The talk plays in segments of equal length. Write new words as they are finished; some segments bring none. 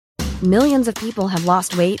Millions of people have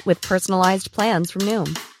lost weight with personalized plans from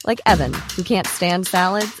Noom. Like Evan, who can't stand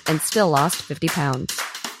salads and still lost 50 pounds.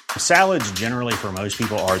 Salads generally for most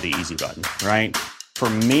people are the easy button, right? For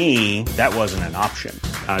me, that wasn't an option.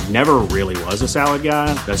 I never really was a salad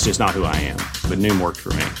guy. That's just not who I am. But Noom worked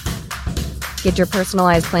for me. Get your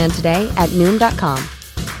personalized plan today at Noom.com.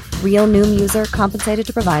 Real Noom user compensated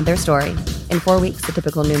to provide their story. In 4 weeks, the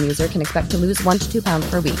typical Noom user can expect to lose 1 to 2 pounds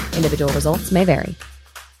per week. Individual results may vary.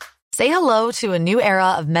 Say hello to a new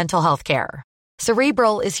era of mental health care.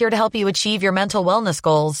 Cerebral is here to help you achieve your mental wellness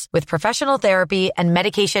goals with professional therapy and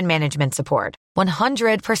medication management support.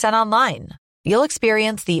 100% online. You'll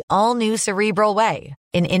experience the all-new Cerebral Way,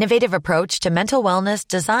 an innovative approach to mental wellness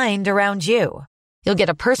designed around you. You'll get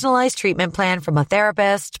a personalized treatment plan from a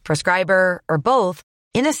therapist, prescriber, or both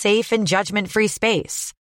in a safe and judgment-free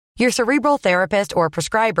space. Your Cerebral therapist or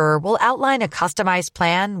prescriber will outline a customized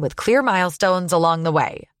plan with clear milestones along the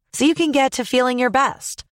way, so you can get to feeling your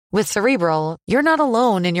best. With Cerebral, you're not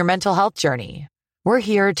alone in your mental health journey. We're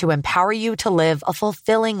here to empower you to live a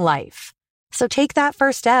fulfilling life. So take that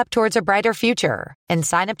first step towards a brighter future and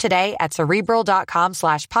sign up today at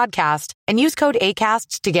Cerebral.com/podcast and use code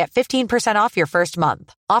ACAST to get 15% off your first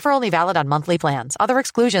month. Offer only valid on monthly plans. Other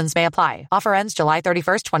exclusions may apply. Offer ends July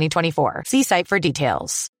 31st, 2024. See site for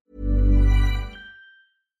details.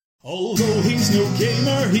 Although he's no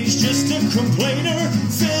gamer, he's just a complainer.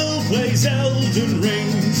 Phil plays Elden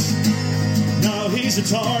Rings. Now he's a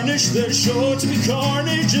tarnish, there's sure to be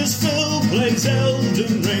carnage as Phil plays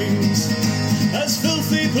Elden Rings. As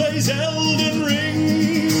Filthy plays Elden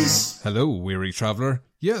Rings. Hello, weary traveller.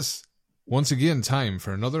 Yes, once again time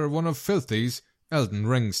for another one of Filthy's Elden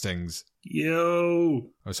Ring stings.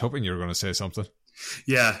 Yo! I was hoping you were going to say something.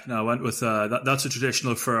 Yeah, no, I went with that's a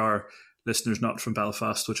traditional for our listeners not from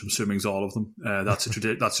Belfast, which I'm assuming is all of them. That's a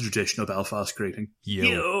traditional Belfast greeting.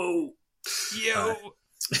 Yo!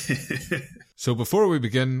 So before we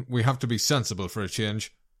begin, we have to be sensible for a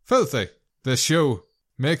change. Filthy, this show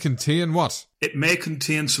may contain what? It may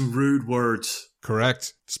contain some rude words.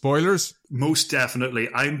 Correct. Spoilers? Most definitely.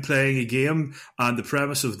 I'm playing a game, and the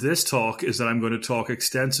premise of this talk is that I'm going to talk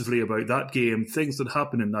extensively about that game, things that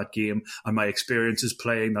happen in that game, and my experiences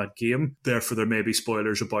playing that game. Therefore, there may be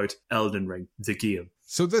spoilers about Elden Ring, the game.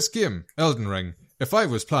 So this game, Elden Ring, if I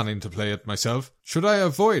was planning to play it myself, should I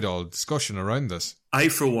avoid all discussion around this? I,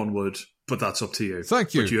 for one, would, but that's up to you.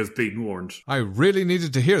 Thank you. But you have been warned. I really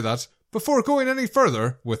needed to hear that before going any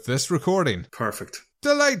further with this recording. Perfect.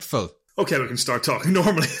 Delightful. Okay, we can start talking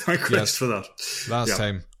normally. Thank Christ for that. Last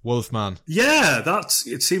time, Wolfman. Yeah,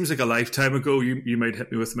 it seems like a lifetime ago. You might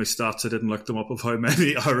hit me with my stats. I didn't look them up of how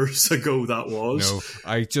many hours ago that was. No,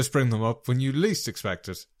 I just bring them up when you least expect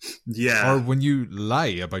it. Yeah. Or when you lie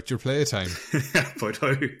about your playtime. About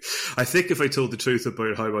how, I think if I told the truth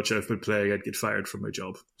about how much I've been playing, I'd get fired from my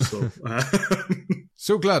job. So,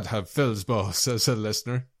 so glad to have Phil's boss as a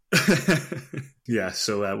listener. Yeah,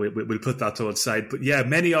 so we'll put that to one side. But yeah,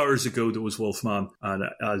 many hours ago there was Wolfman, and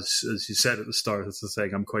as you said at the start of the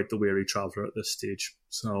thing, I'm quite the weary traveller at this stage.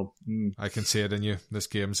 So I can see it in you. This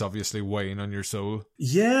game's obviously weighing on your soul.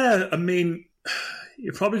 Yeah, I mean,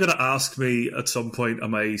 you're probably going to ask me at some point,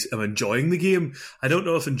 am I enjoying the game? I don't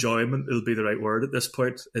know if enjoyment will be the right word at this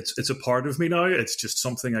point. It's a part of me now. It's just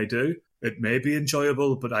something I do. It may be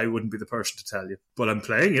enjoyable, but I wouldn't be the person to tell you. But I'm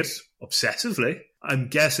playing it obsessively. I'm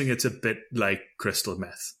guessing it's a bit like crystal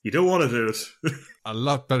meth. You don't want to do it. A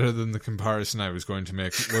lot better than the comparison I was going to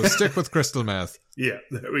make. We'll stick with crystal meth. Yeah,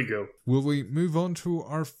 there we go. Will we move on to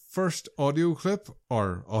our first audio clip?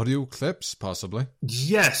 Or audio clips, possibly?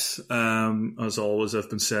 Yes. As always,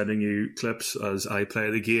 I've been sending you clips as I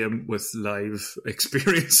play the game with live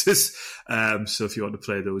experiences. So if you want to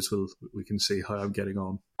play those, we can see how I'm getting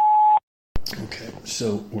on. Okay,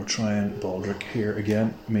 so we're trying Baldric here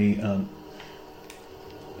again. Me and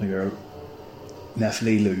the girl,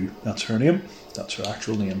 Nephilie Lou. That's her name. That's her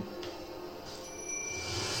actual name.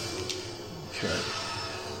 Okay.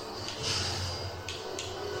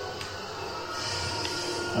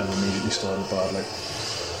 I've immediately started badly.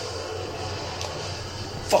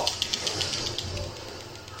 Fuck!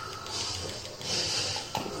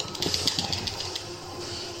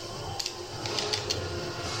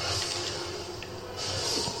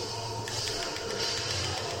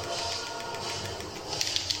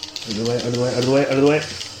 Out of the way, out of the way, out of the way, out of the way.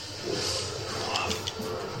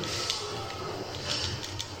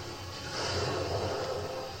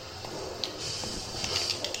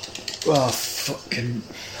 Oh, fucking...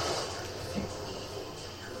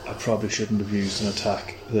 I probably shouldn't have used an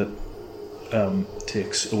attack that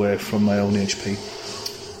takes away from my own HP.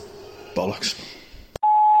 Bollocks.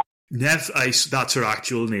 That's her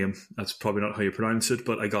actual name. That's probably not how you pronounce it,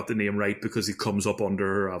 but I got the name right because it comes up under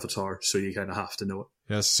her avatar, so you kind of have to know it.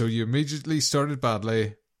 Yes, so you immediately started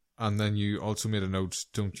badly, and then you also made a note,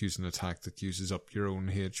 don't use an attack that uses up your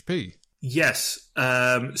own HP. Yes.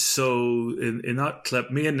 So in that clip,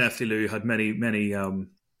 me and Nefty Lou had many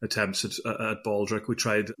attempts at Baldric. We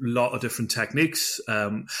tried a lot of different techniques.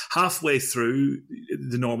 Halfway through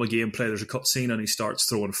the normal gameplay, there's a cutscene and he starts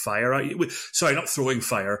throwing fire at you. Sorry, not throwing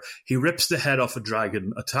fire. He rips the head off a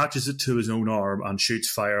dragon, attaches it to his own arm, and shoots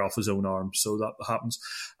fire off his own arm. So that happens.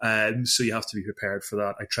 So you have to be prepared for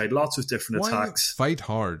that. I tried lots of different attacks. Fight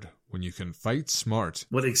hard when you can fight smart.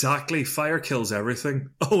 Well, exactly. Fire kills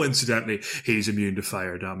everything. Oh, incidentally, he's immune to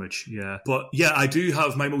fire damage. Yeah. But yeah, I do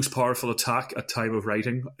have my most powerful attack at time of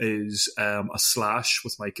writing is a slash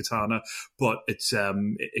with my katana, but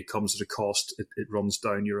it comes at a cost. It runs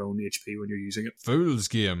down your own HP when you're using it. Fool's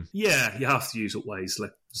game. Yeah, you have to use it wisely.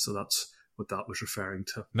 So that's what that was referring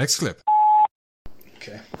to. Next clip.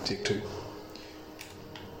 Okay, take 2.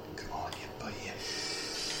 Come on, you boy.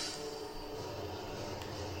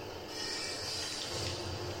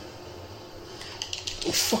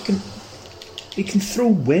 Oh, fucking... He can throw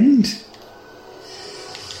wind.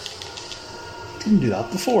 Didn't do that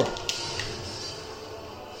before.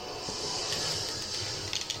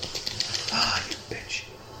 Ah, you bitch.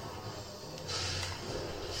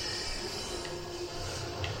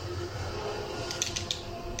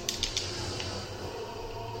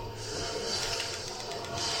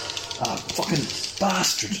 Ah, fucking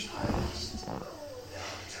bastard.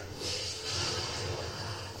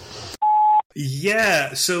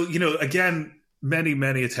 Yeah, so, again,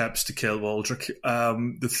 many attempts to kill Baldric.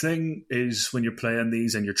 The thing is, when you're playing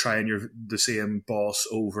these and you're trying the same boss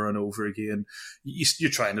over and over again,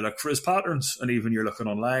 you're trying to look for his patterns, and even you're looking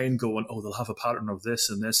online going, oh, they'll have a pattern of this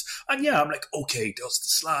and this. And yeah, I'm like, okay, he does the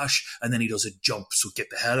slash, and then he does a jump, so get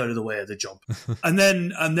the hell out of the way of the jump. and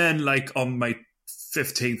then like on my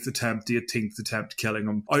 15th attempt, the 18th attempt killing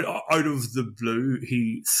him, out of the blue,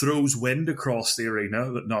 he throws wind across the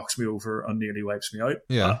arena that knocks me over and nearly wipes me out.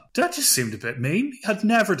 Yeah. That just seemed a bit mean. He had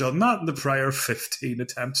never done that in the prior 15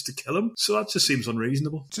 attempts to kill him, so that just seems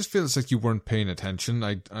unreasonable. It just feels like you weren't paying attention.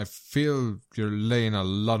 I feel you're laying a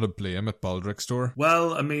lot of blame at Baldric's door.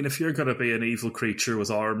 Well, I mean, if you're going to be an evil creature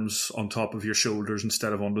with arms on top of your shoulders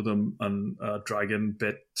instead of under them and a dragon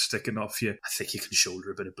bit sticking off you, I think you can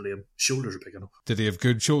shoulder a bit of blame. Shoulders are big enough. Did he have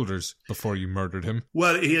good shoulders before you murdered him?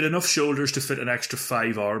 Well, he had enough shoulders to fit an extra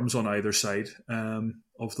 5 arms on either side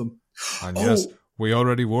of them. And yes, we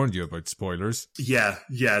already warned you about spoilers. Yeah,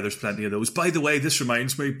 there's plenty of those. By the way, this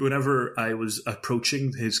reminds me, whenever I was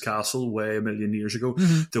approaching his castle way a million years ago,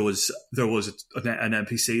 there was an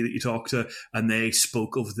NPC that you talked to, and they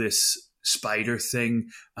spoke of this spider thing,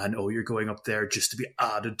 and you're going up there just to be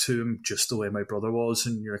added to him, just the way my brother was,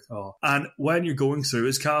 and you're like, oh. And when you're going through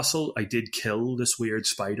his castle, I did kill this weird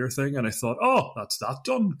spider thing, and I thought, oh, that's that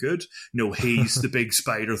done, good. No, he's the big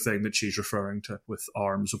spider thing that she's referring to, with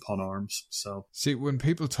arms upon arms. So see, when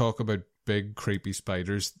people talk about big creepy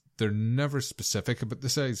spiders, they're never specific about the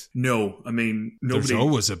size. No, I mean, nobody... There's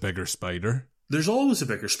always a bigger spider. There's always a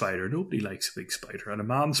bigger spider. Nobody likes a big spider. And a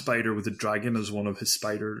man spider with a dragon as one of his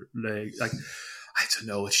spider legs. Like, I don't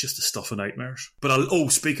know. It's just the stuff of nightmares. But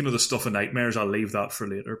speaking of the stuff of nightmares, I'll leave that for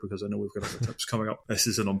later because I know we've got other tips coming up. This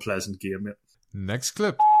is an unpleasant game yet. Next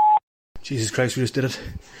clip. Jesus Christ, we just did it.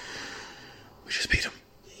 We just beat him.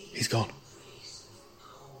 He's gone.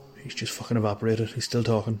 He's just fucking evaporated. He's still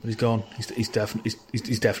talking, but he's gone. He's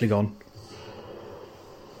definitely gone.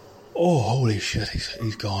 Oh, holy shit,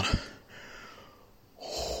 he's gone.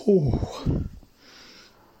 Oh.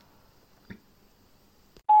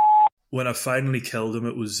 When I finally killed him,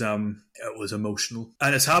 it was emotional,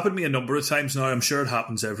 and it's happened to me a number of times now. I'm sure it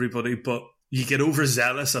happens to everybody, but you get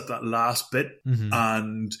overzealous at that last bit,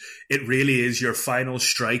 and it really is your final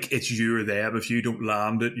strike. It's you or them. If you don't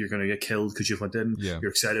land it, you're going to get killed because you went in. Yeah.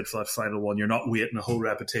 You're excited for that final one. You're not waiting a whole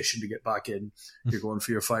repetition to get back in. You're going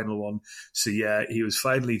for your final one. So yeah, he was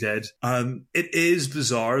finally dead. And it is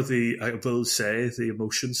bizarre, I will say, the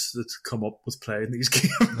emotions that come up with playing these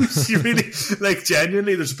games. You really, like,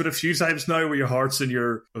 genuinely, there's been a few times now where your heart's in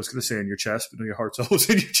your, I was going to say in your chest, but no, your heart's always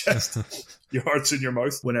in your chest. Your heart's in your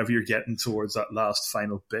mouth whenever you're getting towards that last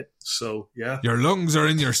final bit. So yeah, your lungs are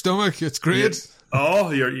in your stomach. It's great.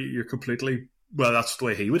 You're completely, well, that's the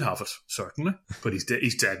way he would have it, certainly. But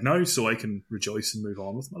he's dead now, so I can rejoice and move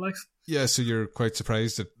on with my life. Yeah, so you're quite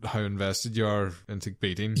surprised at how invested you are into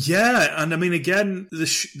beating. Yeah, and I mean, again,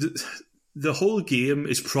 the whole game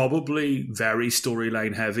is probably very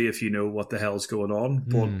storyline heavy if you know what the hell's going on,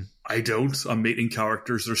 but I don't. I'm meeting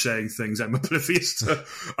characters, they're saying things I'm oblivious to,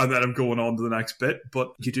 and then I'm going on to the next bit.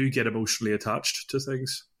 But you do get emotionally attached to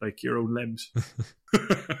things, like your own limbs.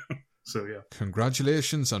 So, yeah.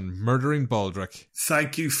 Congratulations on murdering Baldric.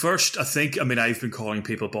 Thank you. First, I've been calling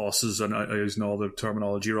people bosses and I use all the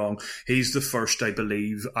terminology wrong. He's the first, I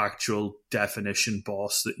believe, actual definition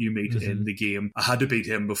boss that you meet in the game. I had to beat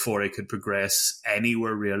him before I could progress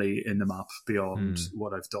anywhere really in the map beyond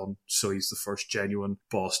what I've done. So he's the first genuine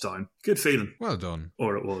boss down. Good feeling. Well done.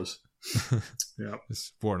 Or it was. Yeah.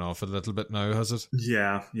 It's worn off a little bit now, has it?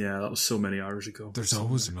 Yeah, that was so many hours ago. There's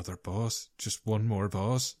always another boss. Just one more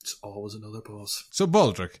boss. It's always another boss. So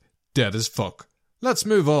Baldric, dead as fuck. Let's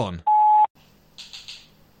move on.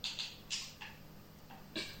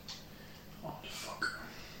 Oh, fuck.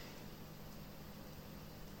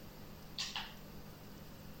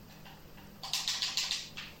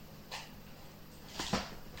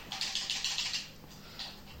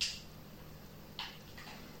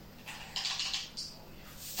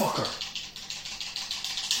 Fucker.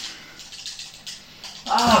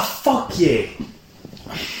 Fuck yeah.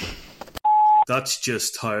 That's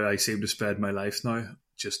just how I seem to spend my life now.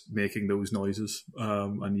 Just making those noises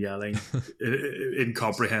and yelling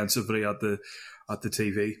incomprehensibly at the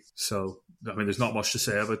TV. So, there's not much to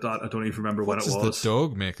say about that. I don't even remember when it was. What does the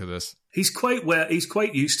dog make of this? He's quite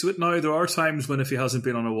used to it now. There are times when if he hasn't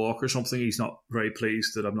been on a walk or something, he's not very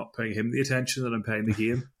pleased that I'm not paying him the attention that I'm paying the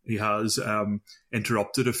game. He has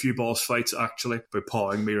interrupted a few boss fights actually by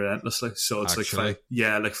pawing me relentlessly. So it's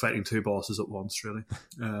like fighting two bosses at once, really.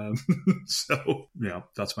 So yeah,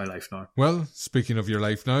 that's my life now. Well, speaking of your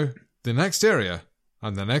life now, the next area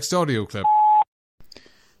and the next audio clip.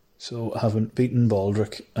 So having beaten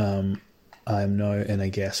Baldric, I'm now in, I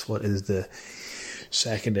guess, what is the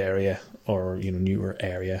second area or newer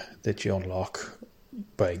area that you unlock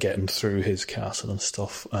by getting through his castle and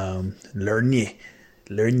stuff. Lerny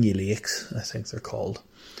Lakes, I think they're called,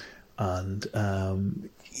 and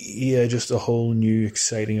just a whole new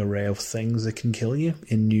exciting array of things that can kill you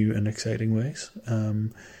in new and exciting ways.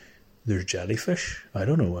 There's jellyfish. I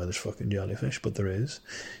don't know why there's fucking jellyfish, but there is.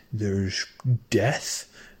 There's death.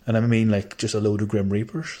 And I mean, like, just a load of Grim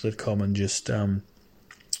Reapers that come and just,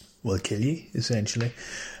 will kill you, essentially.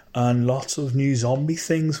 And lots of new zombie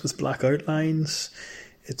things with black outlines.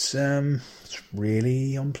 It's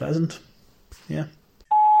really unpleasant. Yeah.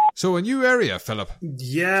 So a new area, Philip.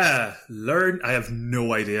 Yeah, I have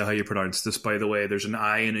no idea how you pronounce this, by the way. There's an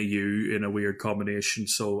I and a U in a weird combination,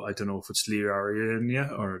 so I don't know if it's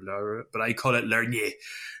Liaria or Laura, but I call it Lerny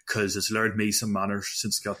because it's learned me some manners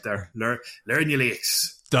since I got there. Lerny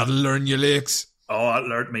Lakes. That'll learn your lakes. Oh, that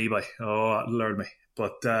learned me, boy. Oh, that learned me.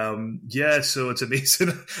 But, so it's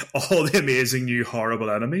amazing. All the amazing new horrible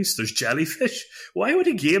enemies. There's jellyfish. Why would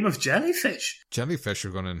a game of jellyfish? Jellyfish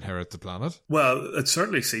are going to inherit the planet. Well, it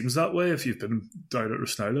certainly seems that way if you've been down at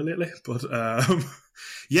Rusnowla lately. But,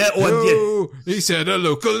 he said a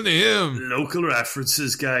local name. Local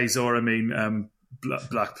references, guys. Or,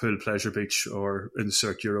 Blackpool Pleasure Beach, or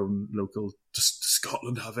insert your own local. Does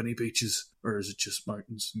Scotland have any beaches? Or is it just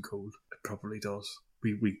mountains and cold? It probably does.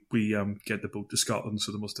 We get the boat to Scotland,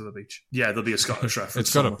 so they must have a beach. Yeah, there'll be a Scottish reference.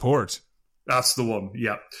 It's got a port. That's the one,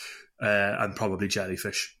 yeah. And probably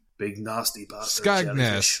jellyfish. Big nasty bastard Scagness.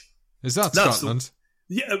 Jellyfish. Is that Scotland?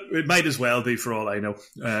 Yeah, it might as well be for all I know.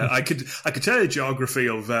 I could tell you the geography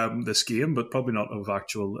of this game, but probably not of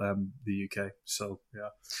actual the UK. So, yeah.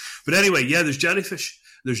 But anyway, yeah, there's jellyfish.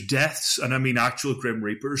 There's deaths, and I mean actual Grim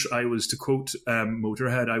Reapers. I was, to quote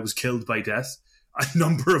Motorhead, I was killed by death a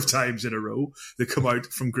number of times in a row. They come out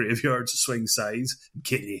from graveyards, swing sides, and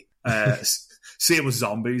kill you. Same with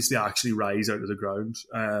zombies, they actually rise out of the ground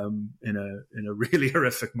in a really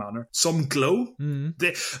horrific manner. Some glow.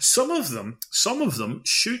 Some of them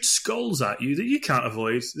shoot skulls at you that you can't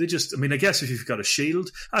avoid. They just, I guess if you've got a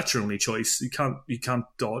shield, that's your only choice. You can't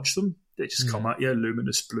dodge them. They just come at you,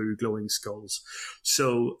 luminous blue glowing skulls.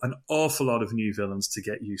 So an awful lot of new villains to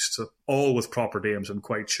get used to, all with proper names, I'm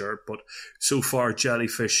quite sure. But so far,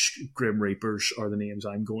 Jellyfish, Grim Reapers are the names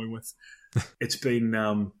I'm going with. It's been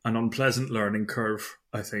an unpleasant learning curve,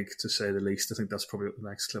 I think, to say the least. I think that's probably what the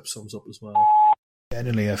next clip sums up as well.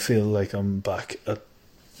 Generally, I feel like I'm back at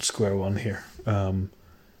square one here.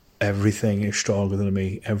 Everything is stronger than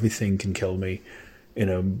me. Everything can kill me in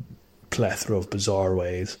a plethora of bizarre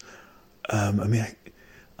ways.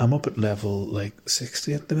 I'm up at level like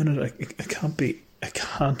 60 at the minute. I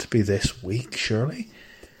can't be this weak, surely.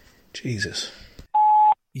 Jesus.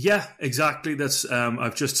 Yeah, exactly. That's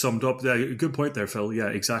I've just summed up. Good point there, Phil. Yeah,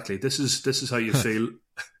 exactly. This is how you feel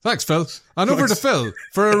Thanks, Phil. And over to Phil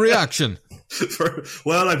for a reaction.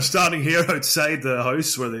 Well, I'm standing here outside the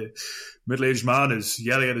house where the middle-aged man is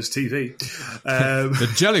yelling at his TV.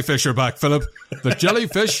 The jellyfish are back, Philip. The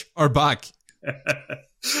jellyfish are back.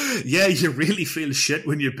 Yeah, you really feel shit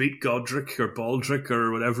when you beat Godric or Baldric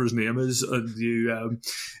or whatever his name is, and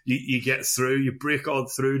you get through, you break on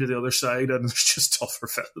through to the other side, and there's just tougher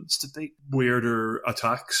villains to beat, weirder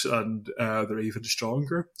attacks, and they're even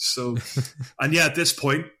stronger. So, and yeah, at this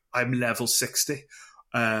point, I'm level 60.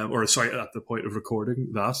 At the point of recording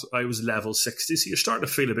that, I was level 60, so you're starting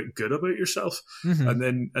to feel a bit good about yourself, and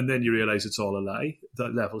then you realise it's all a lie.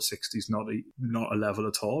 That level 60 is not a level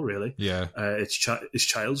at all, really. Yeah, it's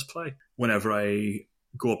child's play. Whenever I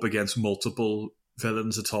go up against multiple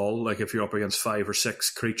villains at all, like if you're up against 5 or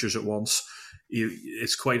 6 creatures at once,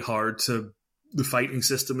 it's quite hard to. The fighting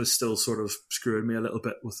system is still sort of screwing me a little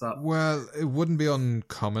bit with that. Well, it wouldn't be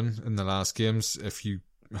uncommon in the last games if you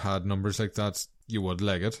had numbers like that. You would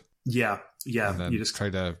leg it. Yeah. And then you just try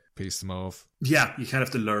to piece them off. Yeah, you kind of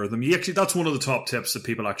have to lure them. That's one of the top tips that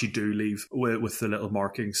people actually do leave with the little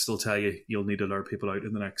markings. They'll tell you you'll need to lure people out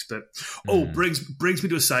in the next bit. Oh, brings me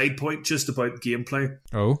to a side point just about gameplay.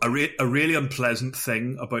 Oh, a really unpleasant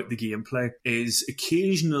thing about the gameplay is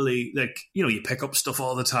occasionally, like, you know, you pick up stuff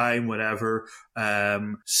all the time, whatever.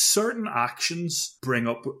 Certain actions bring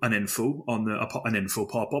up an info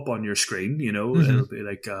pop up on your screen. You know, it'll be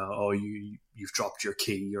like, you've dropped your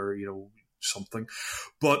key, or you know, something,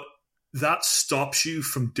 but that stops you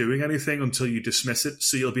from doing anything until you dismiss it.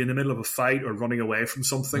 So you'll be in the middle of a fight or running away from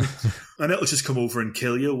something and it'll just come over and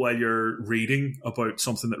kill you while you're reading about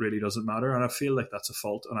something that really doesn't matter. And I feel like that's a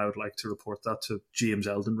fault, and I would like to report that to James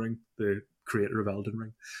Elden Ring, the creator of Elden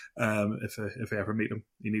Ring. If I ever meet him,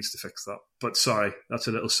 he needs to fix that. But sorry, that's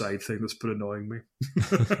a little side thing that's been annoying me.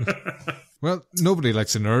 Well, nobody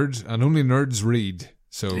likes a nerd, and only nerds read.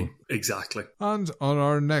 So exactly. And on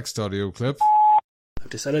our next audio clip, I've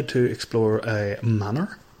decided to explore a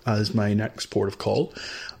manor as my next port of call,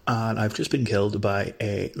 and I've just been killed by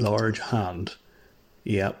a large hand.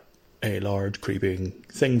 Yep, a large creeping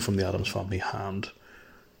thing from the Addams Family hand.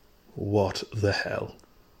 What the hell?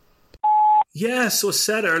 Yeah, so I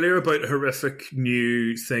said earlier about horrific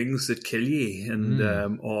new things that kill you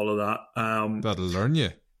and all of that. That'll learn you.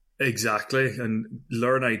 Exactly, and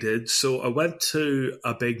learn I did. So I went to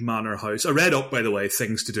a big manor house. I read up, by the way,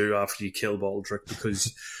 things to do after you kill Baldric,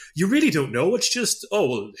 because you really don't know. It's just, oh,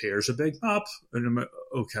 well, here's a big map. And I'm like,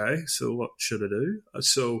 okay, so what should I do?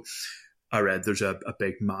 So I read there's a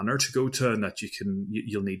big manor to go to, and that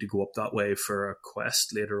you'll need to go up that way for a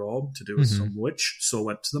quest later on to do with some witch. So I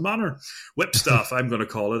went to the manor. Whipstaff, I'm going to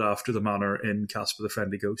call it after the manor in Casper the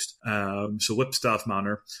Friendly Ghost. So Whipstaff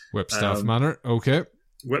Manor. Whipstaff Manor, okay.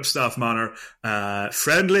 Whipstaff Manor,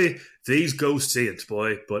 friendly, these ghosts ain't,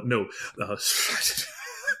 boy, but no,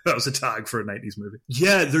 that was a tag for a 90s movie.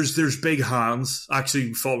 Yeah, there's big hands,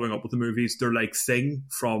 actually following up with the movies. They're like Thing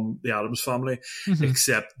from the Addams Family,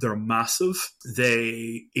 except they're massive.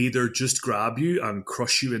 They either just grab you and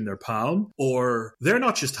crush you in their palm, or they're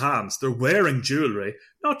not just hands, they're wearing jewellery.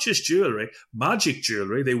 Not just jewellery, magic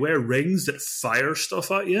jewellery. They wear rings that fire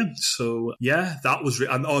stuff at you. So, yeah, that was...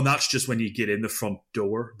 and that's just when you get in the front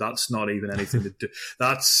door. That's not even anything to do.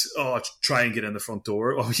 That's, try and get in the front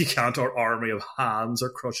door. Oh, you can't. Our army of hands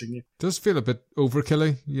are crushing you. It does feel a bit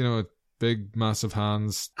overkilly, you know, big, massive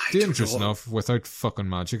hands. Dangerous enough without fucking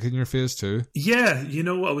magic in your face, too. Yeah, you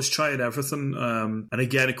know, I was trying everything. And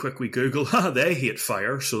again, a quick wee Google. They hate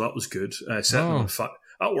fire, so that was good. Setting on fire.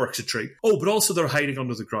 That works a treat. Oh, but also they're hiding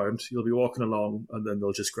under the ground. You'll be walking along and then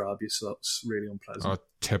they'll just grab you, so that's really unpleasant. Oh,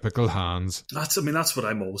 typical hands. That's what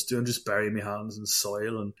I'm always doing, just bury my hands in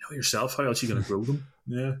soil, and you know yourself, how else are you going to grow them?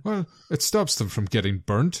 Yeah. Well, it stops them from getting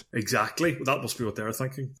burnt. Exactly. That must be what they're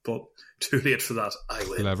thinking, but too late for that. I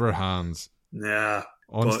win. Clever hands. Yeah.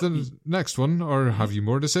 On to the next one, or have you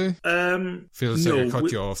more to say? Feels like I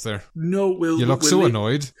cut you off there. No, you look so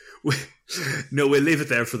annoyed. We'll leave it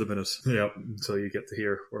there for the minute. Yeah, until you get to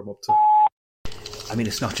hear where I'm up to. I mean,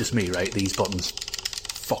 it's not just me, right? These buttons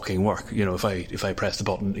fucking work. You know, if I press the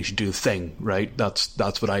button, it should do the thing, right? That's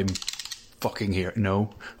what I'm fucking here. No?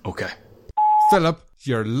 Okay. Philip,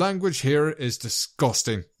 your language here is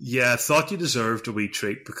disgusting. Yeah, I thought you deserved a wee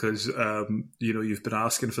treat because, you've been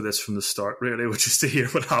asking for this from the start, really, which is to hear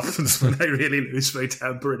what happens when I really lose my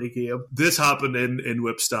temper in a game. This happened in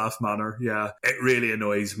Whipstaff Manor, yeah. It really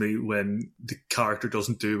annoys me when the character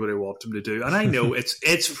doesn't do what I want him to do. And I know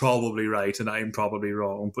it's probably right and I'm probably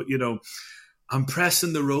wrong, but, you know, I'm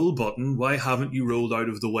pressing the roll button. Why haven't you rolled out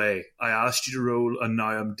of the way? I asked you to roll and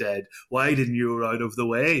now I'm dead. Why didn't you roll out of the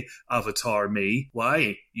way, Avatar me?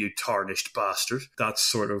 Why, you tarnished bastard? That's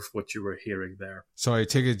sort of what you were hearing there. So I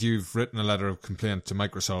take it you've written a letter of complaint to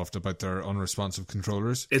Microsoft about their unresponsive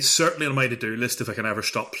controllers? It's certainly on my to-do list if I can ever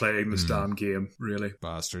stop playing this damn game, really.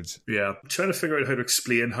 Bastards. Yeah. I'm trying to figure out how to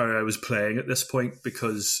explain how I was playing at this point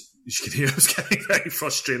because... you can hear I was getting very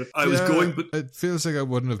frustrated. I was going, but it feels like I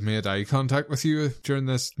wouldn't have made eye contact with you during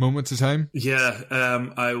this moment of time. Yeah,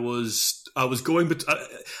 I was going, but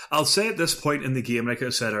I'll say at this point in the game, like I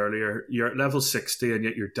said earlier, you're at level 60 and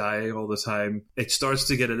yet you're dying all the time. It starts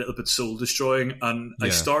to get a little bit soul destroying, and I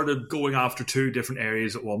started going after 2 different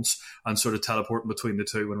areas at once and sort of teleporting between the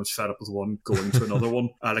 2 when I was fed up with one, going to another one.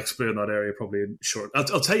 I'll explain that area probably in short.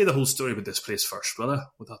 I'll tell you the whole story about this place first, will I?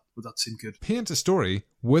 Would that seem good? Paint a story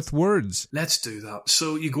with words. Let's do that.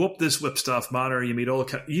 So you go up this Whipstaff Manor, you meet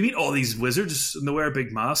all these wizards, and they wear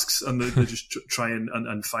big masks, and they just try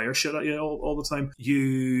and fire shit at you all the time.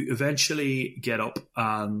 You eventually get up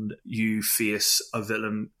and you face a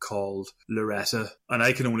villain called Loretta, and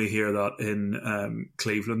I can only hear that in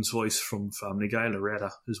Cleveland's voice from Family Guy,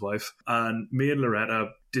 Loretta, his wife. And me and Loretta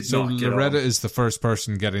did not get on. So Loretta is the first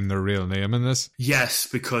person getting their real name in this? Yes,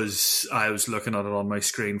 because I was looking at it on my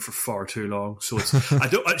screen for far too long. So it's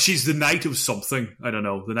she's the Knight of something. I don't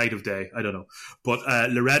know. The Knight of Day. I don't know. But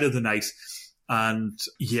Loretta the Knight. And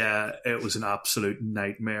yeah, it was an absolute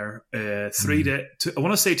nightmare. 3 days, I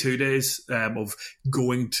want to say 2 days of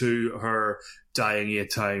going to her, dying 8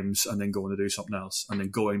 times, and then going to do something else, and then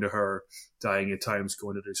going to her, dying 8 times,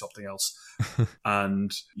 going to do something else.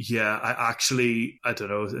 And yeah, I don't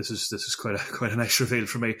know. This is quite a nice reveal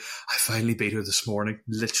for me. I finally beat her this morning,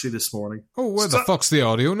 literally this morning. Oh, where the fuck's the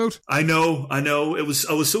audio note? I know. I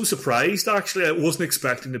was so surprised. Actually, I wasn't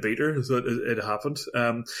expecting to beat her. So it happened.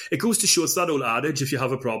 It goes to show, it's that old adage: if you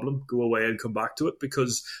have a problem, go away and come back to it.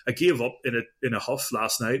 Because I gave up in a huff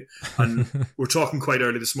last night, and we're talking quite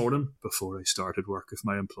early this morning before I started work. If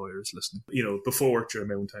my employer is listening, before work during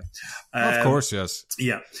my own time. Of course, yes.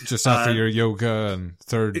 Yeah. Just after your yoga and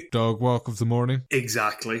third dog walk of the morning.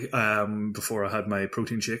 Exactly. Before I had my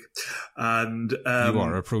protein shake. And you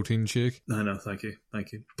are a protein shake. I know, thank you.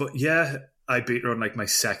 But yeah, I beat her on like my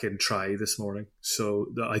second try this morning. So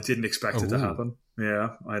I didn't expect it to happen.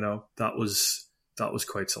 Yeah, I know. That was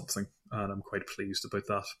quite something. And I'm quite pleased about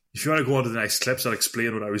that. If you want to go on to the next clips, I'll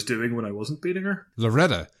explain what I was doing when I wasn't beating her.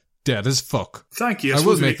 Loretta, dead as fuck. Thank you. I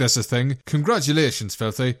will make this a thing. Congratulations,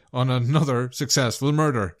 Filthy, on another successful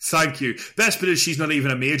murder. Thank you. Best bit is she's not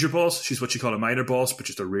even a major boss. She's what you call a minor boss, but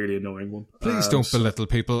just a really annoying one. Please don't belittle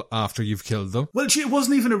people after you've killed them. Well, it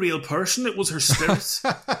wasn't even a real person. It was her spirit.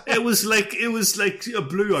 it was like a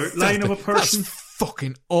blue outline of a person. That's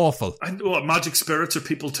fucking awful. And what, magic spirits are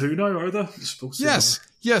people too now, are they?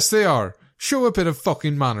 Yes, they are. Show a bit of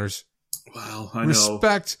fucking manners. Well, I know.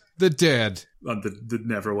 Respect the dead. And the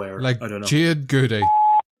never were. Like I don't know. Jade Goody.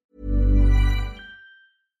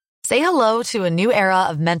 Say hello to a new era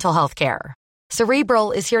of mental health care.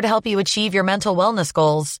 Cerebral is here to help you achieve your mental wellness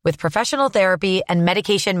goals with professional therapy and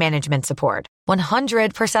medication management support.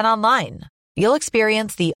 100% online. You'll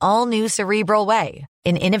experience the all-new Cerebral Way,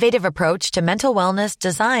 an innovative approach to mental wellness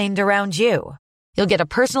designed around you. You'll get a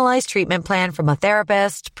personalized treatment plan from a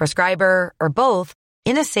therapist, prescriber, or both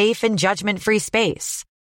in a safe and judgment-free space.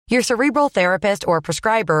 Your Cerebral therapist or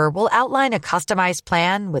prescriber will outline a customized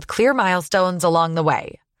plan with clear milestones along the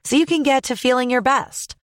way, so you can get to feeling your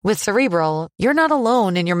best. With Cerebral, you're not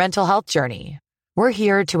alone in your mental health journey. We're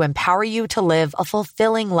here to empower you to live a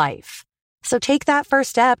fulfilling life. So take that first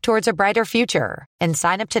step towards a brighter future and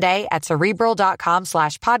sign up today at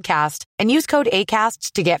Cerebral.com/podcast and use code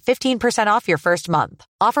ACAST to get 15% off your first month.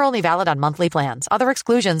 Offer only valid on monthly plans. Other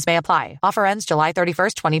exclusions may apply. Offer ends July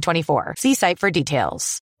 31st, 2024. See site for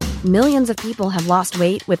details. Millions of people have lost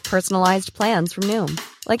weight with personalized plans from Noom.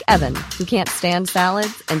 Like Evan, who can't stand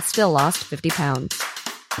salads and still lost 50 pounds.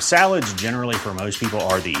 Salads generally for most people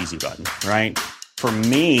are the easy button, right? For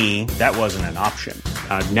me, that wasn't an option.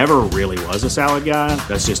 I never really was a salad guy.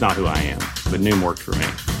 That's just not who I am. But Noom worked for me.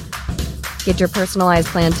 Get your personalized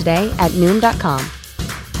plan today at Noom.com.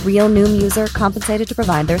 Real Noom user compensated to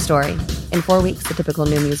provide their story. In 4 weeks, the typical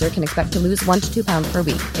Noom user can expect to lose 1 to 2 pounds per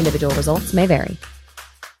week. Individual results may vary.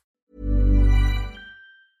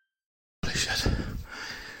 Holy shit.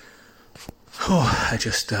 Oh, I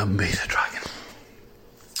just beat a dragon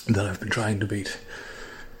that I've been trying to beat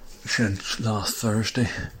since last Thursday.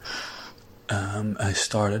 I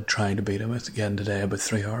started trying to beat him again today about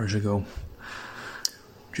 3 hours ago.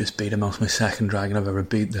 Just beat him. That was my second dragon I've ever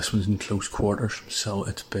beat. This one's in close quarters, so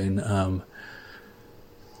it's been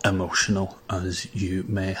emotional as you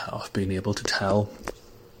may have been able to tell.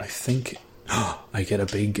 I think I get a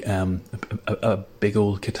big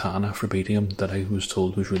old katana for beating him that I was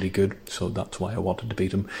told was really good, so that's why I wanted to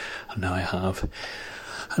beat him, and now I have.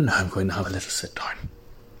 And now I'm going to have a little sit down.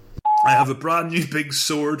 I have a brand new big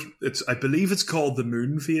sword. I believe it's called the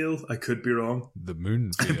Moonveil. I could be wrong. The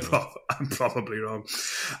Moonveil. I'm probably wrong.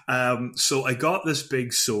 So I got this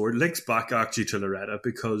big sword. Links back actually to Loretta,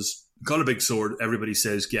 because got a big sword. Everybody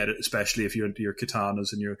says get it, especially if you're into your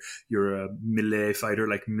katanas and you're a melee fighter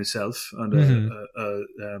like myself. And I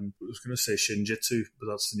was going to say Shinjitsu, but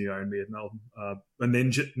that's the new Iron Maiden album. A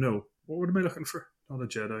ninja. No, what am I looking for? Not a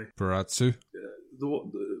Jedi. Baratsu.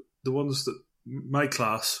 The ones that. My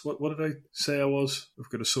class. What did I say I was?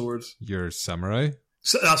 I've got a sword. You're samurai?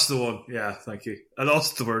 So that's the one. Yeah, thank you. I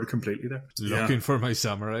lost the word completely there. Looking for my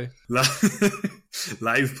samurai. Live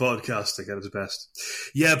podcasting at its best.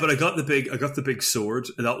 Yeah, but I got the big sword,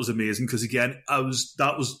 and that was amazing because again,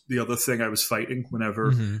 that was the other thing I was fighting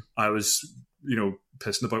whenever I was,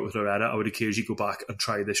 pissing about with Loretta. I would occasionally go back and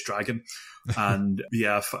try this dragon, and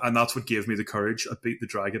and that's what gave me the courage. I beat the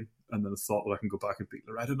dragon, and then I thought, well, I can go back and beat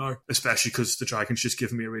Loretta now, especially because the dragon's just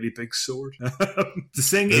given me a really big sword. The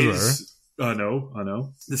thing is. I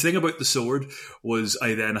know. The thing about the sword was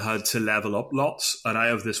I then had to level up lots, and I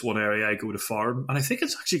have this one area I go to farm, and I think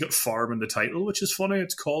it's actually got farm in the title, which is funny.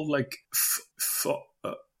 It's called like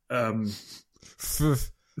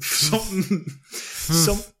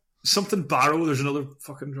something barrow. There's another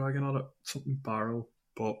fucking dragon on it. Something barrow.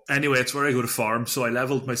 But anyway, it's where I go to farm, so I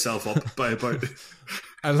leveled myself up by about...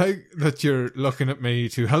 I like that you're looking at me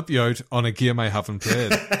to help you out on a game I haven't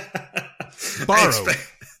played.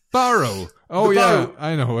 Barrow. Oh, yeah,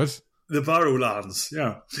 I know it. The Barrow Lands,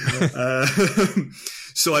 yeah.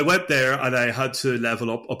 So I went there and I had to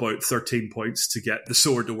level up about 13 points to get the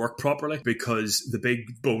sword to work properly, because the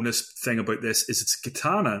big bonus thing about this is it's a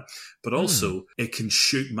katana, but also it can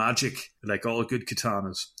shoot magic like all good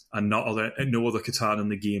katanas. And no other katana in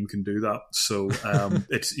the game can do that. So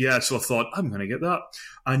so I thought, I'm going to get that.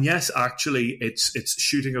 And yes, actually, its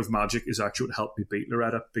shooting of magic is actually what helped me beat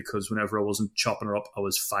Loretta, because whenever I wasn't chopping her up, I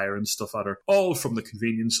was firing stuff at her, all from the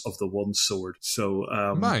convenience of the one sword. So,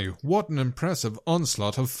 what an impressive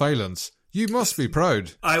onslaught of violence. You must be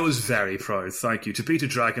proud. I was very proud, thank you. To beat a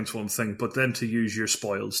dragon's one thing, but then to use your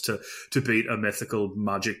spoils to beat a mythical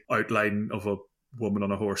magic outline of a woman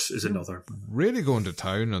on a horse is another. Really going to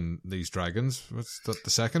town on these dragons. What's that, the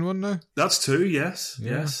second one now? That's 2, yes.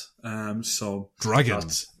 Yeah. Yes. So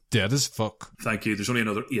dragons. Dead as fuck. Thank you. There's only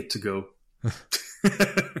another 8 to go.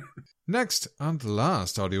 Next and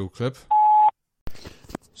last audio clip.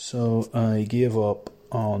 So I gave up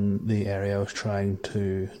on the area I was trying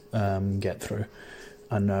to get through,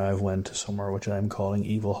 and now I've went to somewhere which I'm calling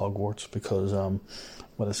Evil Hogwarts, because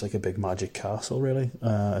it's like a big magic castle, really.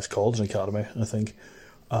 It's called an academy, I think,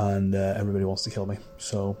 and everybody wants to kill me.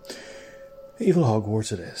 So, Evil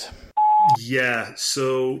Hogwarts it is. Yeah,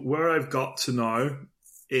 so where I've got to now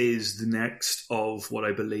is the next of what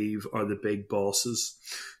I believe are the big bosses.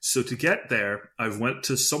 So to get there, I've went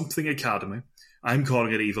to something academy. I'm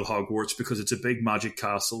calling it Evil Hogwarts because it's a big magic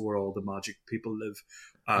castle where all the magic people live.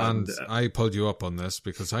 And I pulled you up on this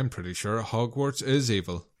because I'm pretty sure Hogwarts is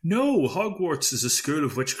evil. No, Hogwarts is a school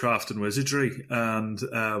of witchcraft and wizardry, and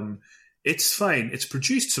it's fine. It's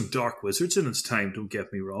produced some dark wizards in its time, don't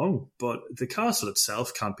get me wrong, but the castle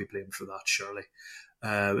itself can't be blamed for that, surely.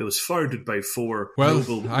 It was founded by 4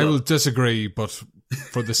 noble... I will disagree, but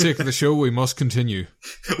for the sake of the show, we must continue.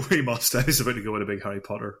 We must. I was about to go in a big Harry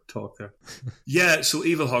Potter talk there. Yeah, so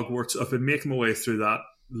Evil Hogwarts, I've been making my way through that.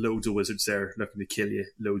 Loads of wizards there looking to kill you.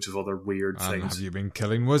 Loads of other weird things. Have you been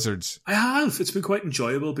killing wizards? I have. It's been quite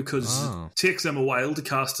enjoyable because it takes them a while to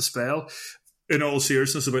cast a spell. In all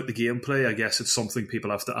seriousness about the gameplay, I guess it's something people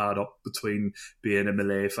have to add up between being a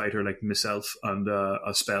melee fighter like myself and a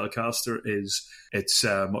spellcaster. It's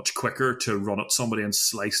much quicker to run at somebody and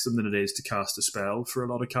slice them than it is to cast a spell for a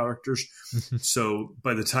lot of characters. So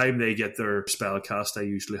by the time they get their spell cast, I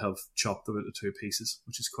usually have chopped them into 2 pieces,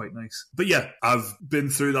 which is quite nice. But yeah, I've been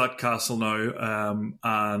through that castle now,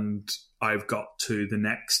 and I've got to the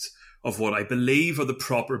next of what I believe are the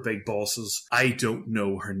proper big bosses. I don't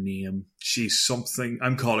know her name. She's something...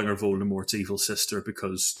 I'm calling her Voldemort's evil sister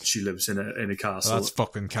because she lives in a castle. That's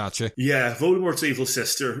fucking catchy. Yeah, Voldemort's evil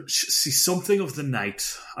sister. She's something of the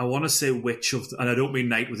night. I want to say witch of... And I don't mean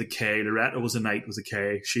knight with a K. Loretta was a knight with a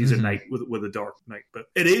K. She's a knight with a dark knight. But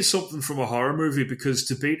it is something from a horror movie because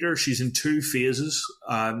to beat her, she's in 2 phases.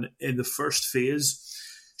 And in the first phase,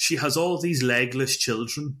 she has all these legless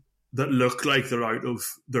children that look like they're out of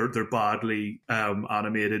they're badly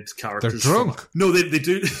animated characters. They're drunk. No, they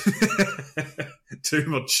do too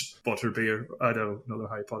much butterbeer. I don't know, another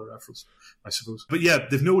Harry Potter reference, I suppose. But yeah,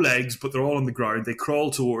 they've no legs, but they're all on the ground. They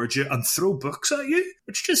crawl towards you and throw books at you,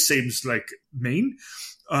 which just seems like mean.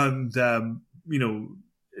 And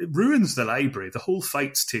it ruins the library. The whole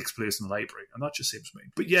fight takes place in the library, and that just seems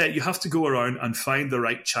mean. But yeah, you have to go around and find the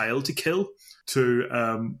right child to kill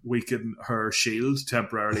to weaken her shield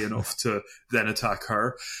temporarily enough to then attack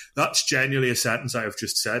her. That's genuinely a sentence I have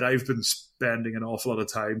just said. I've been spending an awful lot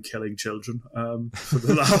of time killing children for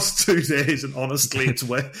the last 2 days, and honestly,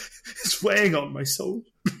 it's weighing on my soul.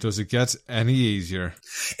 Does it get any easier?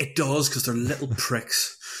 It does, because they're little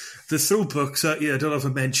pricks. They throw books at you. I don't know if I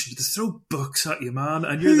mentioned it. They throw books at you, man,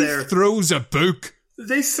 and you're there. Who throws a book?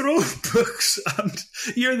 They throw books, and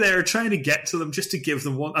you're there trying to get to them just to give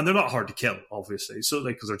them one. And they're not hard to kill, obviously, so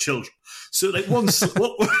because they're children. So one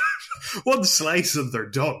slice and they're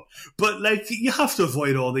done. But you have to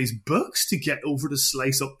avoid all these books to get over to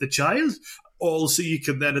slice up the child. Also, you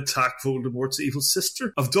can then attack Voldemort's evil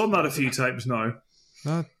sister. I've done that a few times now.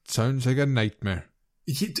 That sounds like a nightmare.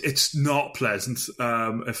 It's not pleasant,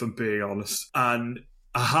 if I'm being honest. And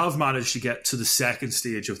I have managed to get to the second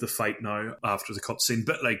stage of the fight now after the cutscene.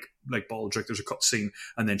 But like Baldric, there's a cutscene,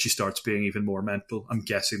 and then she starts being even more mental. I'm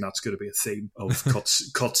guessing that's going to be a theme of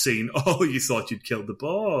cutscene. Oh, you thought you'd killed the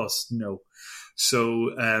boss? No. So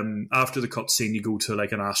after the cutscene, you go to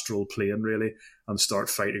an astral plane, really, and start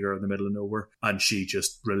fighting her in the middle of nowhere. And she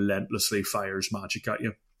just relentlessly fires magic at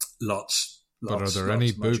you. Lots. But are there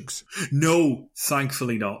any books? No,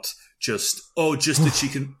 thankfully not. Just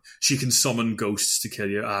that she can summon ghosts to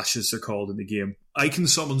kill you. Ashes, they're called in the game. I can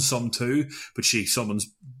summon some too, but she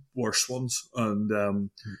summons worse ones, and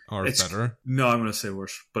or better. No, I'm going to say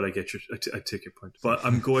worse, but I get your. I take your point. But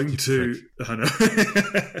I'm going to. I know.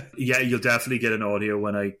 Yeah, you'll definitely get an audio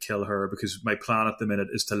when I kill her, because my plan at the minute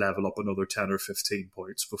is to level up another 10 or 15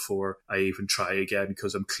 points before I even try again,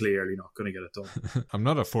 because I'm clearly not going to get it done. I'm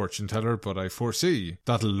not a fortune teller, but I foresee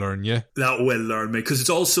that'll learn you. That will learn me, because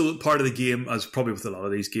it's also part of the game, as probably with a lot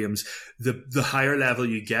of these games. The higher level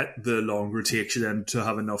you get, the longer it takes you then to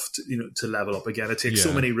have enough to level up again. It takes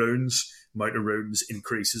so many runes. Amount of runes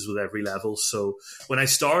increases with every level. So when I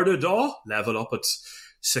started, level up at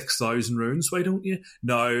 6,000 runes. Why don't you?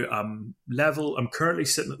 Now I'm currently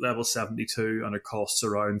sitting at level 72, and it costs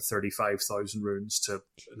around 35,000 runes to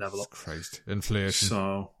level up. Christ, inflation.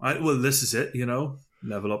 So this is it.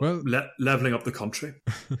 Level up, leveling up the country.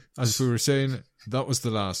 As we were saying, that was the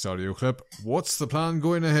last audio clip. What's the plan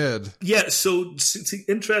going ahead? Yeah, so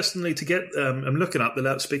interestingly, to get, I'm looking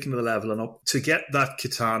at speaking of the leveling up, to get that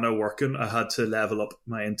katana working, I had to level up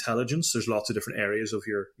my intelligence. There's lots of different areas of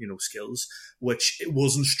your, skills, which it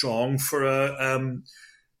wasn't strong for a,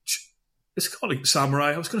 it's called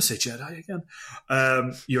samurai. I was going to say Jedi again.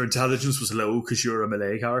 Your intelligence was low because you're a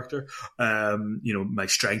melee character. My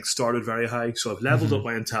strength started very high, so I've leveled up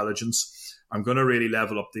my intelligence. I'm going to really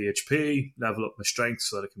level up the HP, level up my strength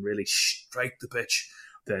so that I can really strike the bitch,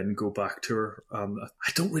 then go back to her. I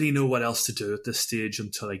don't really know what else to do at this stage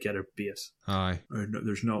until I get her beat. Aye.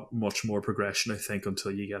 There's not much more progression, I think,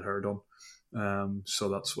 until you get her done. So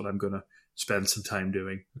that's what I'm going to spend some time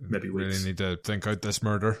doing. Maybe weeks. Really need to think out this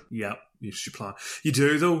murder. Yeah, you should plan. You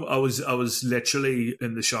do though. I was literally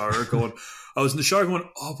in the shower going. Oh,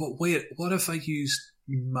 but wait, what if I use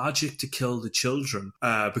magic to kill the children?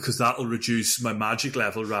 Because that'll reduce my magic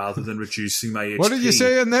level rather than reducing my HP. What did you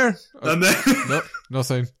say in there? And then no,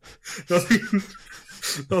 nothing. Nothing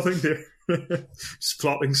there. Just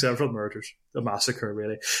plotting several murders. A massacre,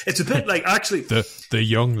 really. It's a bit like, actually... The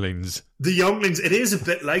younglings. The younglings. It is a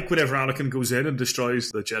bit like whenever Anakin goes in and destroys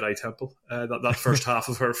the Jedi Temple. That first half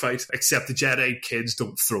of her fight. Except the Jedi kids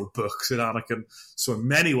don't throw books at Anakin. So in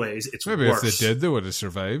many ways, it's maybe worse. If they did, they would have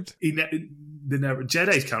survived.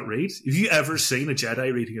 Jedis can't read. Have you ever seen a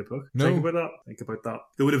Jedi reading a book? No. Think about that.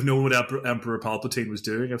 They would have known what Emperor Palpatine was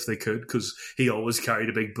doing if they could, because he always carried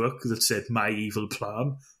a big book that said "My Evil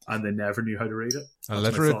Plan," and they never knew how to read it. A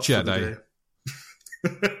literate Jedi.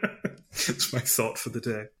 It's my thought for the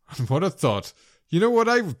day. What a thought. You know what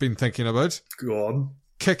I've been thinking about? Go on.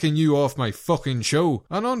 Kicking you off my fucking show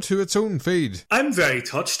and onto its own feed. I'm very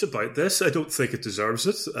touched about this. I don't think it deserves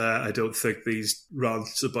it. I don't think these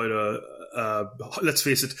rants about a let's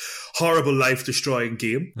face it, horrible life-destroying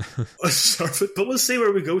game deserve it. But we'll see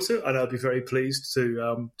where we go to, and I'll be very pleased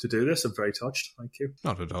to do this. I'm very touched. Thank you.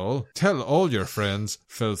 Not at all. Tell all your friends,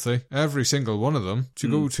 filthy, every single one of them, to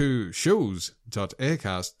go to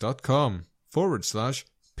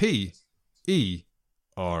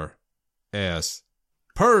shows.acast.com/PERS.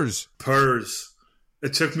 Purrs.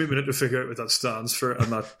 It took me a minute to figure out what that stands for,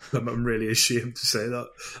 and I'm really ashamed to say that.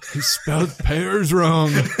 He spelled pears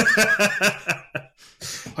wrong.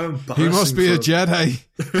 How embarrassing. He must be a Jedi.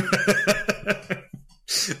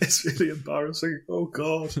 It's really embarrassing. Oh,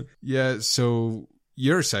 God. Yeah, so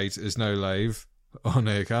your site is now live on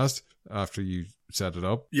Acast after you set it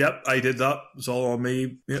up. Yep, I did that. It's all on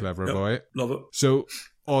me. Yep, Clever boy. Love it. So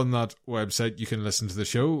on that website, you can listen to the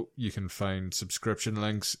show. You can find subscription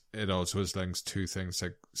links. It also has links to things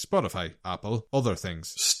like Spotify, Apple, other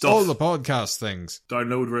things. Stuff. All the podcast things.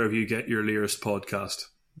 Download wherever you get your latest podcast.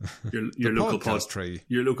 Your local podcast tree.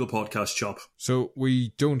 Your local podcast shop. So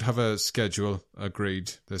we don't have a schedule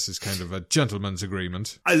agreed. This is kind of a gentleman's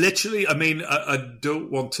agreement. I don't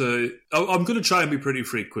want to. I'm going to try and be pretty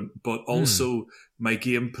frequent, but also my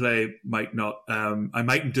gameplay might not. I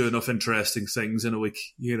mightn't do enough interesting things in a week.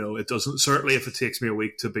 You know, it doesn't. Certainly, if it takes me a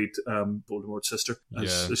week to beat Voldemort's sister,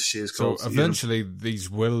 as she is called. So eventually, these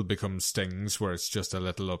will become stings where it's just a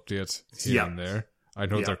little update here and there. I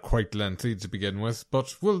know they're quite lengthy to begin with,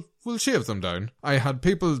 but we'll shave them down. I had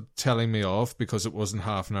people telling me off because it wasn't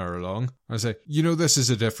half an hour long. I say, this is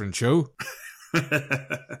a different show.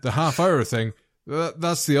 The half-hour thing,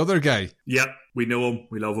 that's the other guy. Yep, we know him.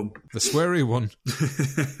 We love him. The sweary one.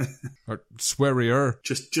 Or swearier.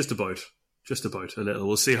 Just about a little.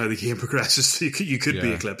 We'll see how the game progresses. You could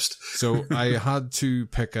be eclipsed. So I had to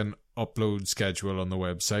pick an upload schedule on the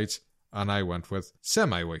website. And I went with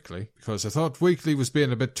semi-weekly because I thought weekly was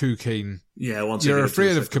being a bit too keen. Yeah, once you're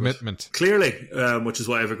afraid of commitment. Clearly, which is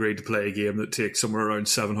why I've agreed to play a game that takes somewhere around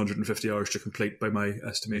 750 hours to complete by my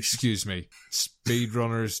estimation. Excuse me,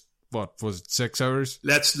 speedrunners. What was it? 6 hours?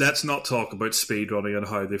 Let's not talk about speedrunning and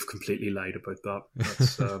how they've completely lied about that.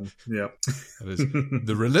 That's, that is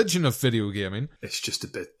the religion of video gaming. It's just a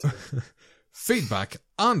bit. Feedback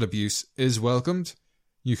and abuse is welcomed.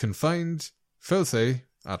 You can find Filthy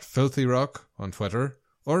at Filthy Rock on Twitter,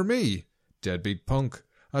 or me, Deadbeat Punk,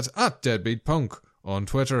 at Deadbeat Punk on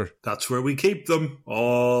Twitter. That's where we keep them,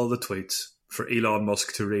 all the tweets, for Elon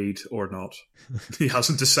Musk to read or not. He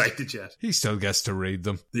hasn't decided yet. He still gets to read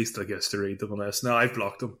them. He still gets to read them, unless... No, I've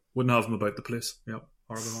blocked him. Wouldn't have him about the place. Yep,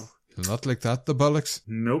 horrible one. You'll not like that, the bollocks?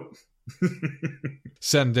 Nope.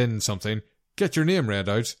 Send in something. Get your name read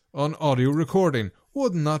out on audio recording.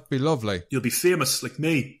 Wouldn't that be lovely? You'll be famous, like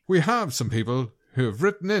me. We have some people who have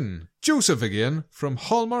written in. Joseph again, from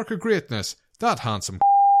Hallmark of Greatness. That handsome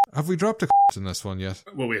Have we dropped a in this one yet?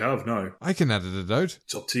 Well, we have now. I can edit it out.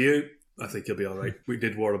 It's up to you. I think you'll be alright. We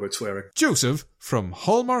did warn about swearing. Joseph, from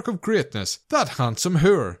Hallmark of Greatness. That handsome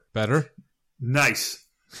whore. Better? Nice.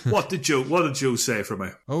 What did Joe say for me?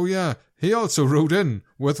 Oh yeah, he also wrote in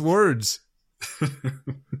with words.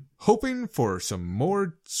 Hoping for some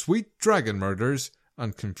more sweet dragon murders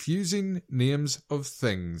and confusing names of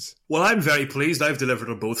things. Well, I'm very pleased. I've delivered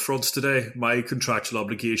on both fronts today. My contractual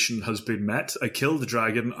obligation has been met. I killed the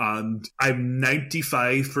dragon, and I'm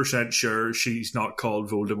 95% sure she's not called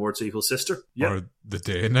Voldemort's evil sister. Yep. Or the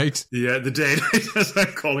Day Knight. Yeah, the Day Knight, as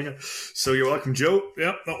I'm calling it. So you're welcome, Joe.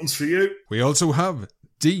 Yep, that one's for you. We also have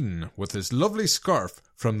Dean with his lovely scarf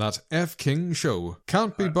from that F. King show.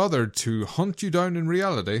 Can't be bothered to hunt you down in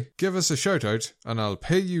reality? Give us a shout out and I'll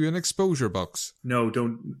pay you in exposure bucks. No,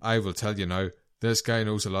 don't. I will tell you now, this guy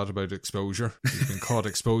knows a lot about exposure. He's been caught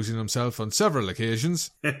exposing himself on several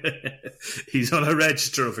occasions. He's on a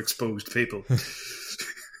register of exposed people.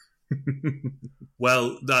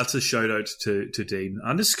 Well, that's a shout out to Dean.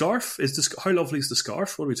 And his scarf. How lovely is the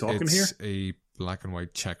scarf? What are we talking here? It's a black and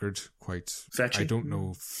white checkered, quite fetching. I don't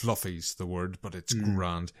know, fluffy's the word, but it's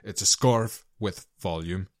grand. It's a scarf with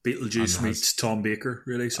volume. Beetlejuice meets Tom Baker,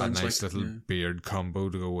 really sounds like. A nice little beard combo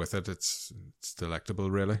to go with it. It's delectable,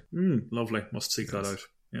 really. Lovely. Must seek that out.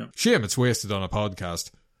 Yeah. Shame it's wasted on a podcast.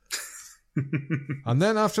 And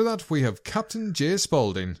then after that we have Captain J.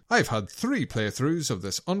 Spaulding. I've had 3 playthroughs of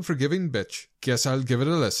this unforgiving bitch. Guess I'll give it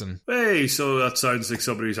a listen. Hey, so that sounds like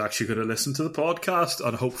somebody who's actually going to listen to the podcast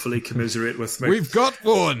and hopefully commiserate with me. We've got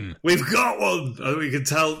one! We've got one! And you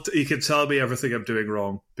can tell me everything I'm doing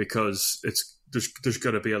wrong, because there's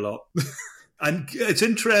going to be a lot. And it's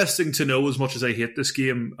interesting to know, as much as I hate this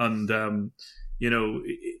game, and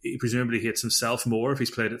he presumably hates himself more if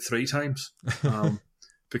he's played it 3 times.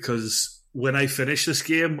 Because when I finish this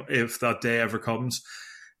game, if that day ever comes,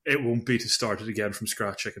 it won't be to start it again from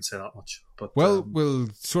scratch, I can say that much. But we'll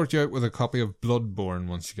sort you out with a copy of Bloodborne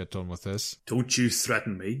once you get done with this. Don't you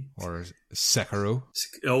threaten me. Or Sekiro.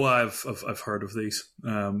 Oh, I've heard of these.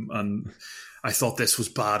 And I thought this was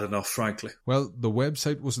bad enough, frankly. Well, the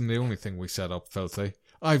website wasn't the only thing we set up, Filthy.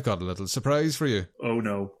 I've got a little surprise for you. Oh,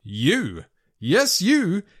 no. You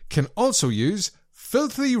can also use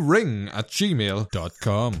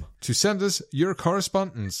filthyring@gmail.com to send us your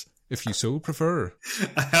correspondence, if you so prefer.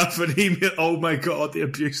 I have an email. Oh my God, the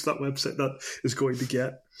abuse that website that is going to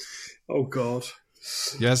get. Oh God.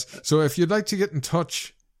 Yes, so if you'd like to get in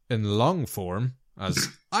touch in long form, as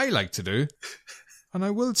I like to do, and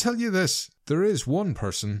I will tell you this, there is one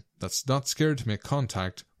person that's not scared to make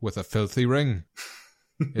contact with a filthy ring.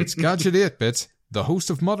 It's Gadget 8-Bit, the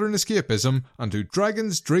host of Modern Escapism and Who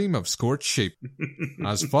Dragons Dream of Scorched Sheep.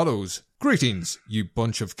 As follows. Greetings, you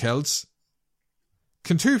bunch of Celts.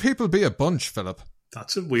 Can two people be a bunch, Philip?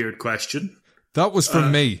 That's a weird question. That was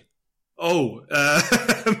from me. I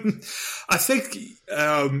think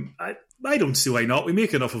I don't see why not. We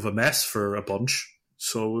make enough of a mess for a bunch,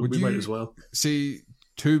 so we might as well. See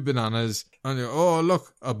two bananas and oh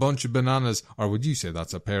look, a bunch of bananas, or would you say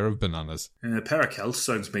that's a pair of bananas? A pair of Celts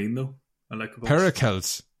sounds mean though. I like a bunch. Pair of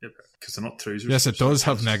Celts. Yeah, because they're not trousers. Yes, it does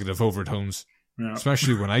have negative overtones,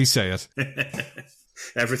 especially when I say it.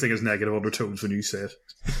 Everything has negative undertones when you say it.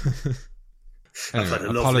 Anyway, I've had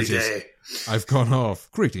a lovely day. I've gone off.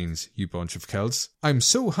 Greetings, you bunch of Celts. I'm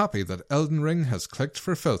so happy that Elden Ring has clicked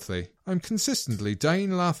for Filthy. I'm consistently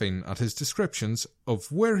dying laughing at his descriptions of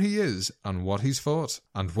where he is and what he's fought.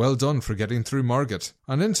 And well done for getting through Margit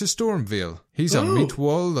and into Stormveil. He's a meat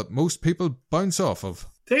wall that most people bounce off of.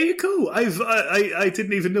 There you go. I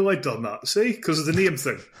didn't even know I'd done that. See, because of the name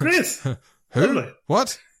thing. Great. Who? Lovely.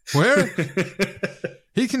 What? Where?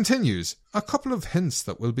 He continues, a couple of hints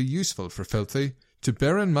that will be useful for Filthy to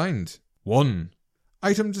bear in mind. 1.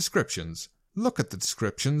 Item descriptions. Look at the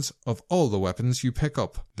descriptions of all the weapons you pick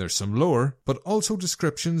up. There's some lore, but also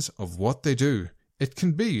descriptions of what they do. It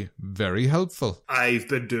can be very helpful. I've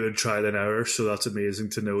been doing trial and error, so that's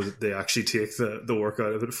amazing to know that they actually take the work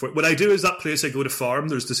out of it. What I do is that place I go to farm,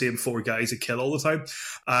 there's the same 4 guys that kill all the time.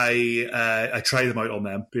 I try them out on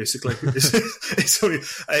them, basically. So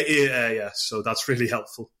that's really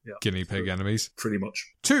helpful. Yeah. Guinea pig enemies. Pretty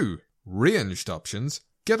much. 2. Ranged options.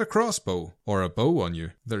 Get a crossbow or a bow on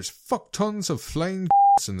you. There's fuck tons of flying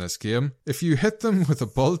in this game. If you hit them with a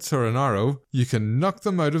bolt or an arrow, you can knock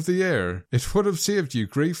them out of the air. It would have saved you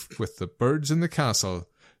grief with the birds in the castle.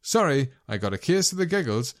 Sorry, I got a case of the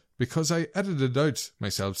giggles because I edited out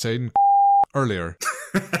myself saying earlier.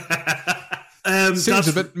 Seems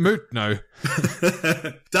a bit moot now.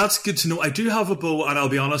 That's good to know. I do have a bow, and I'll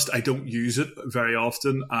be honest, I don't use it very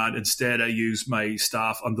often, and instead I use my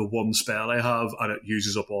staff and the one spell I have, and it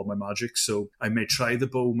uses up all my magic, so I may try the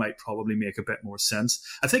bow, might probably make a bit more sense.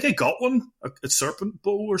 I think I got one, a serpent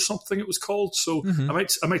bow or something it was called, so I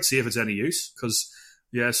might see if it's any use, because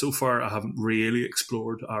yeah, so far I haven't really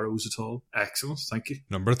explored arrows at all. Excellent, thank you.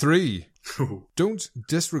 Number 3. Don't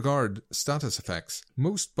disregard status effects.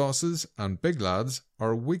 Most bosses and big lads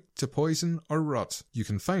are weak to poison or rot. You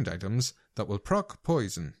can find items that will proc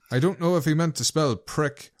poison. I don't know if he meant to spell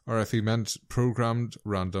prick or if he meant programmed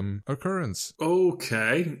random occurrence.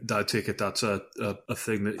 Okay, I take it that's a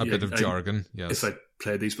thing that... A bit of jargon, yes. If I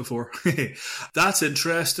played these before. That's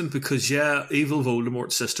interesting because, yeah, Evil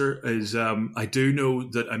Voldemort's sister is... I do know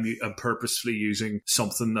that I'm purposefully using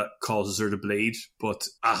something that causes her to bleed, but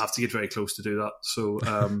I have to get very close to do that. So...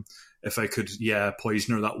 if I could,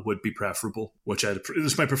 poison her, that would be preferable, which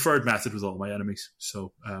is my preferred method with all my enemies.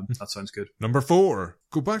 So that sounds good. Number 4.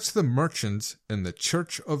 Go back to the merchant in the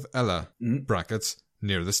Church of Ella, brackets,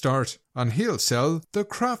 near the start, and he'll sell the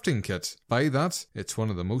crafting kit. Buy that. It's one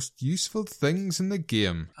of the most useful things in the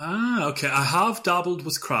game. Ah, okay. I have dabbled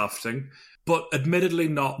with crafting, but admittedly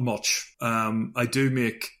not much. I do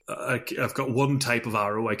make... I've got one type of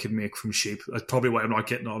arrow I can make from sheep. That's probably why I'm not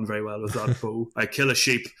getting on very well with that bow. I kill a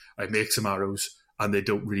sheep, I make some arrows, and they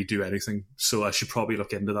don't really do anything. So I should probably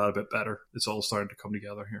look into that a bit better. It's all starting to come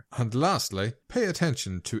together here. And lastly, pay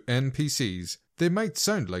attention to NPCs. They might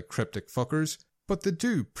sound like cryptic fuckers, but they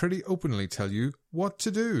do pretty openly tell you what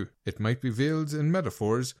to do. It might be veiled in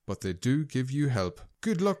metaphors, but they do give you help.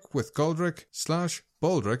 Good luck with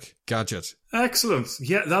Goldrick/Baldric Gadget. Excellent.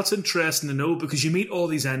 Yeah, that's interesting to know because you meet all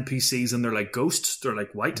these NPCs and they're like ghosts, they're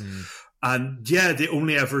like white. And yeah, they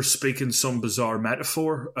only ever speak in some bizarre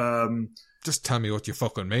metaphor. Just tell me what you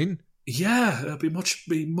fucking mean. Yeah, it'd be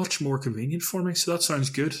much more convenient for me. So that sounds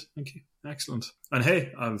good. Thank you. Excellent. And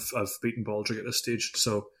hey, I've beaten Baldric at this stage,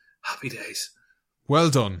 so happy days. Well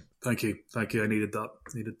done. Thank you. I needed that.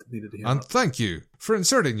 Needed to hear and that. Thank you for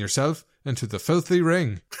inserting yourself into the filthy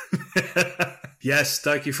ring. Yes,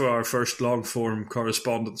 thank you for our first long-form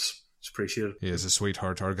correspondence. It's appreciated. He is a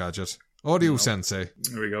sweetheart, our Gadget. Audio Sensei.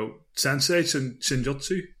 There we go. Sensei,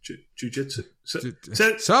 Shinjutsu, Jujitsu.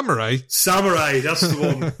 Samurai. Samurai, that's the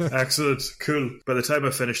one. Excellent. Cool. By the time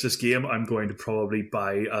I finish this game, I'm going to probably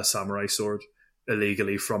buy a samurai sword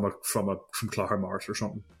illegally from Cloghermart or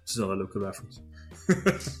something. It's another local reference.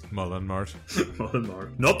 Mullen Mart. Mullen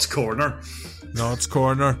Mart. Nuts Corner. Nuts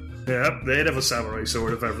Corner. Yeah, they'd have a samurai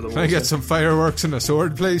sword if ever there was. Can I get some fireworks and a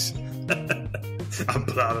sword, please? I'm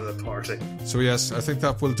planning a party. So yes, I think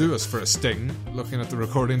that will do us for a sting. Looking at the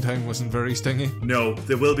recording time wasn't very stingy. No,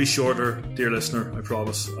 they will be shorter, dear listener, I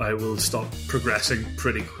promise. I will stop progressing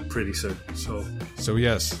pretty soon. So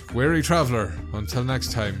yes, wary traveller, until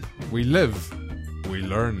next time, we live, we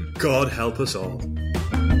learn. God help us all.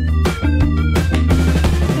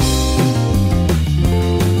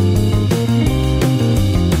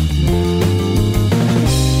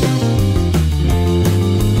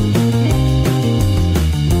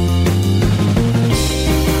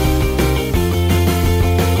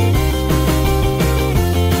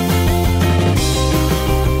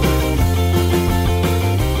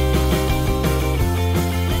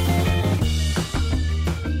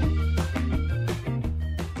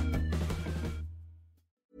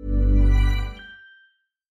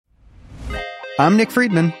 I'm Nick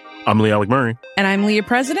Friedman. I'm Lee Alec Murray. And I'm Leah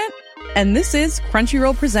President. And this is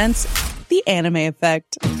Crunchyroll Presents The Anime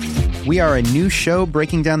Effect. We are a new show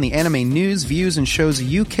breaking down the anime news, views, and shows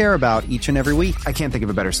you care about each and every week. I can't think of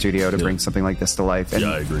a better studio to bring something like this to life. And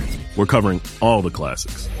I agree. We're covering all the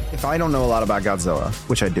classics. If I don't know a lot about Godzilla,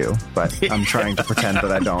 which I do, but I'm trying to pretend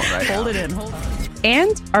that I don't right now. Hold it in.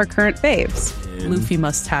 And our current faves. Luffy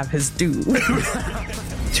must have his due.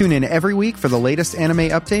 Tune in every week for the latest anime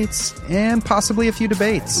updates and possibly a few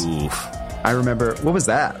debates. Oof. I remember, what was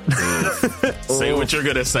that? Say what you're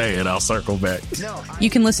going to say and I'll circle back. You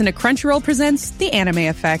can listen to Crunchyroll Presents The Anime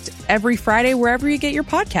Effect every Friday wherever you get your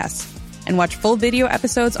podcasts. And watch full video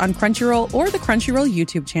episodes on Crunchyroll or the Crunchyroll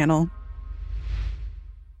YouTube channel.